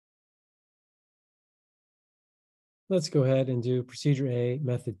Let's go ahead and do procedure A,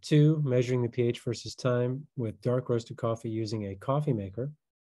 method 2, measuring the pH versus time with dark roasted coffee using a coffee maker.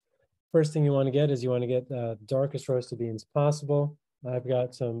 First thing you want to get is you want to get the darkest roasted beans possible. I've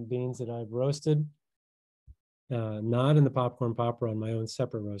got some beans that I've roasted, not in the popcorn popper, on my own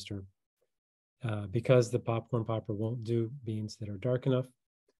separate roaster, because the popcorn popper won't do beans that are dark enough.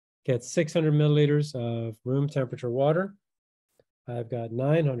 Get 600 milliliters of room temperature water. I've got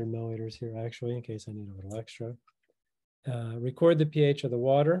 900 milliliters here, actually, in case I need a little extra. Record the pH of the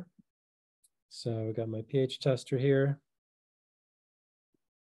water. So I've got my pH tester here.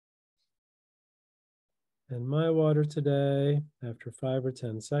 And my water today, after 5 or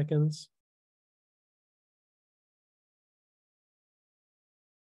 10 seconds,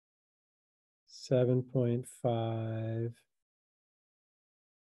 (7.5).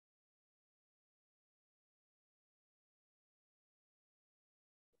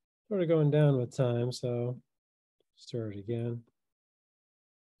 Sort of going down with time, so stir it again.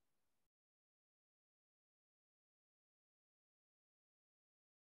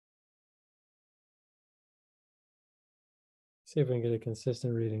 See if we can get a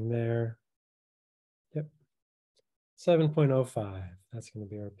consistent reading there. Yep. 7.05. That's going to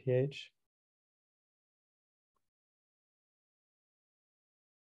be our pH.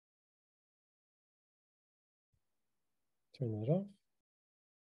 Turn that off.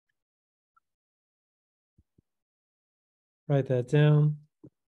 Write that down.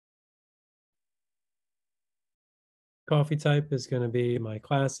 Coffee type is going to be my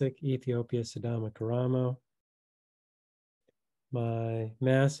classic Ethiopia Sidama Karamo. My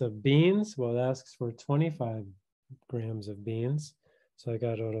mass of beans, well, it asks for 25 grams of beans. So I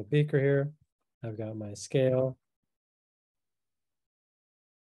got a little beaker here. I've got my scale.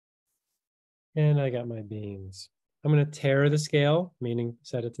 And I got my beans. I'm going to tare the scale, meaning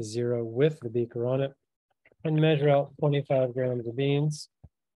set it to 0 with the beaker on it, and measure out 25 grams of beans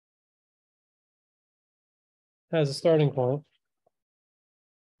as a starting point.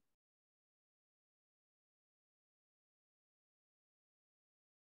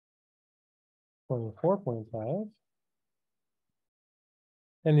 (24.5).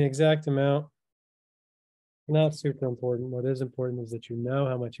 And the exact amount, not super important. What is important is that you know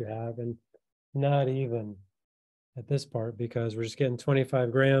how much you have, and not even at this part, because we're just getting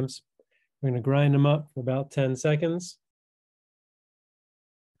 25 grams. We're going to grind them up for about 10 seconds.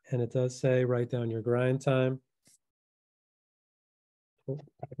 And it does say write down your grind time.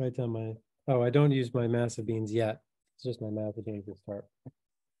 Write down my, oh, I don't use my mass of beans yet. It's just my mass of beans to start.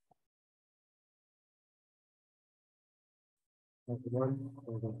 1,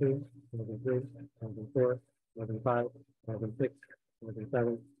 2, 3, 4, 5, 6,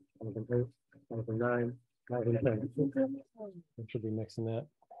 7, 8, 9, 10. I should be mixing that.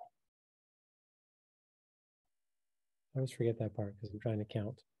 I always forget that part because I'm trying to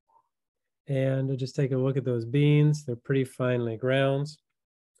count. And just take a look at those beans. They're pretty finely ground.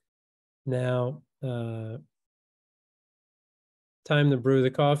 Now, time to brew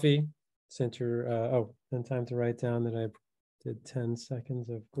the coffee. Since you're, and time to write down that I did 10 seconds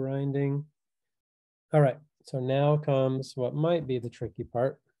of grinding. All right, so now comes what might be the tricky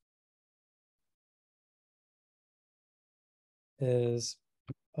part. Is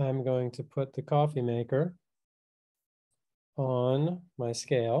I'm going to put the coffee maker on my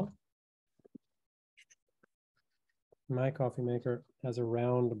scale. My coffee maker has a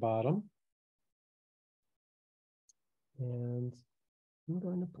round bottom. And I'm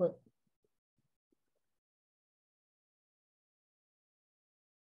going to put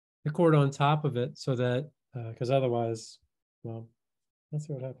the cord on top of it so that, because otherwise, well, let's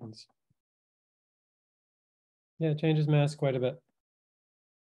see what happens. Yeah, it changes mass quite a bit.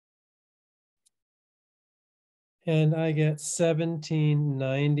 And I get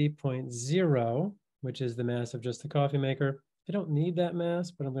 1790.0, which is the mass of just the coffee maker. I don't need that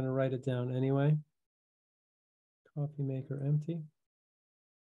mass, but I'm going to write it down anyway. Coffee maker empty.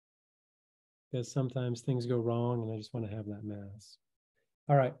 Because sometimes things go wrong and I just want to have that mass.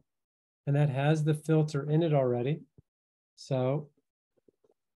 All right. And that has the filter in it already. So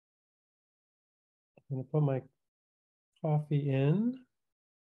I'm going to put my coffee in.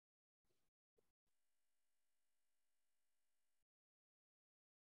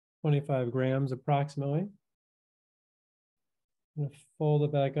 (25 grams approximately. I'm going to fold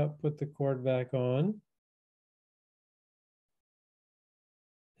it back up, put the cord back on.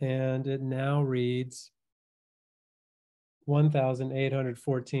 And it now reads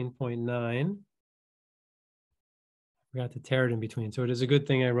 1,814.9. Forgot to tear it in between. So it is a good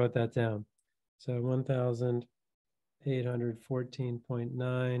thing I wrote that down. So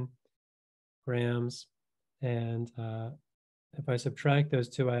 1,814.9 grams. And if I subtract those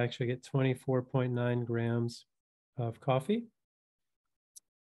two, I actually get 24.9 grams of coffee.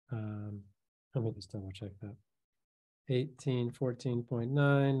 Let me just double check that.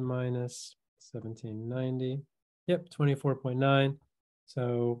 14.9 minus 1790. Yep, 24.9.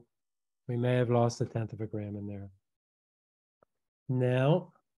 So we may have lost 1/10 of a gram in there.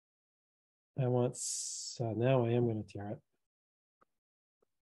 Now I want, now I am going to tear it.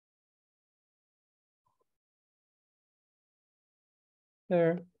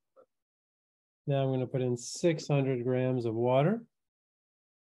 There. Now I'm going to put in 600 grams of water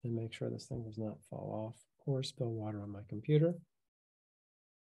and make sure this thing does not fall off or spill water on my computer.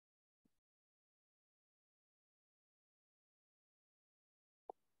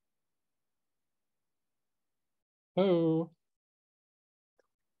 Oh,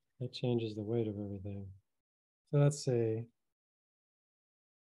 that changes the weight of everything. So let's see.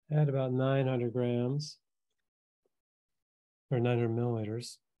 Add about 900 grams or 900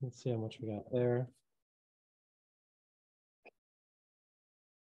 milliliters. Let's see how much we got there.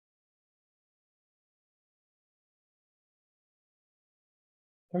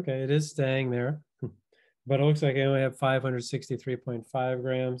 Okay, it is staying there, but it looks like I only have 563.5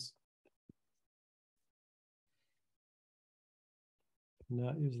 grams.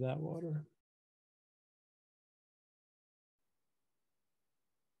 Not use that water.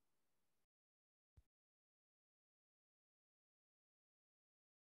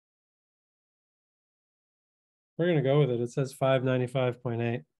 We're going to go with it. It says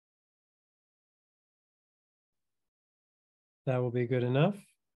 595.8. That will be good enough.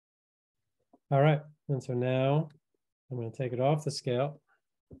 All right, and so now I'm going to take it off the scale.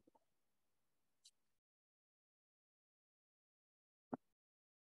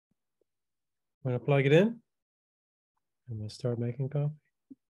 I'm going to plug it in. I'm going to start making coffee.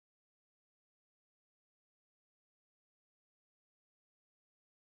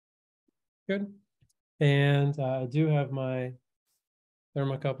 Good. And I do have my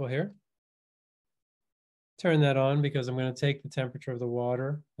thermocouple here. Turn that on because I'm going to take the temperature of the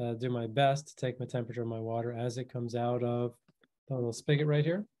water, do my best to take the temperature of my water as it comes out of the little spigot right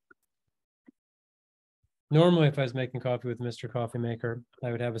here. Normally, if I was making coffee with Mr. Coffee Maker,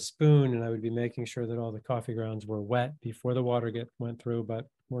 I would have a spoon and I would be making sure that all the coffee grounds were wet before the water went through, but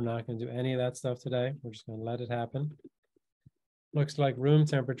we're not going to do any of that stuff today. We're just going to let it happen. Looks like room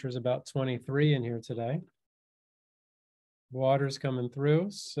temperature is about 23 in here today. Water's coming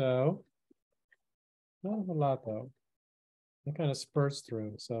through, so not a lot though. It kind of spurts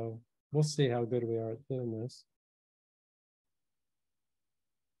through, so we'll see how good we are at doing this.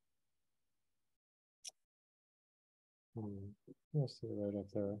 We'll see right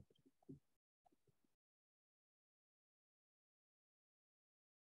up there.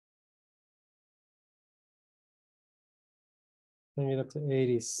 Bring it up to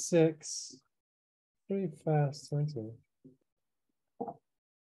 86. Pretty fast, thank you.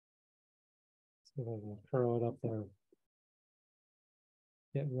 See if I can curl it up there.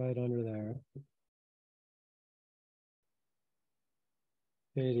 Get right under there.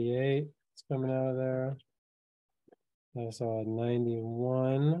 88, it's coming out of there. I saw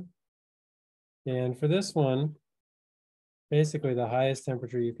 91. And for this one, basically the highest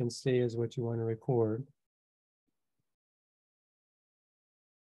temperature you can see is what you want to record.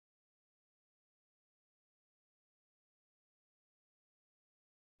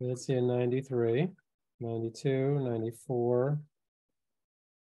 Let's see a 93, 92, 94.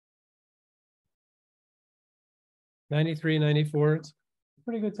 93, 94, it's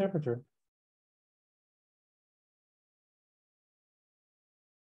pretty good temperature.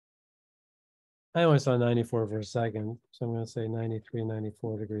 I only saw 94 for a second, so I'm going to say 93,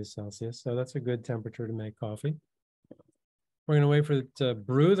 94 degrees Celsius. So that's a good temperature to make coffee. We're going to wait for it to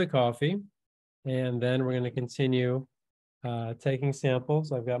brew the coffee, and then we're going to continue taking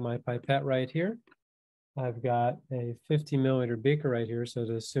samples. I've got my pipette right here. I've got a 50 milliliter beaker right here, so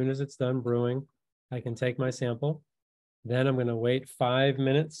that as soon as it's done brewing, I can take my sample. Then I'm going to wait 5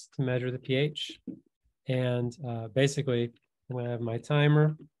 minutes to measure the pH. And basically, I'm going to have my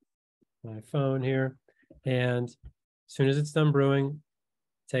timer, my phone here, and as soon as it's done brewing,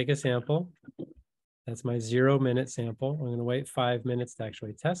 take a sample. That's my 0-minute sample. I'm going to wait 5 minutes to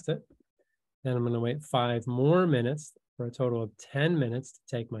actually test it. Then I'm going to wait 5 more minutes for a total of 10 minutes to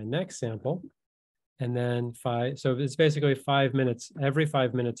take my next sample. And then 5, so it's basically 5 minutes. Every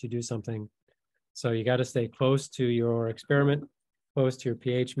 5 minutes you do something. So you got to stay close to your experiment, close to your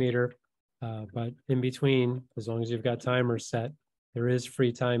pH meter. But in between, as long as you've got timers set, there is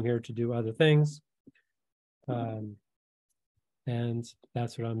free time here to do other things. And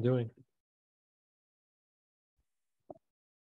that's what I'm doing.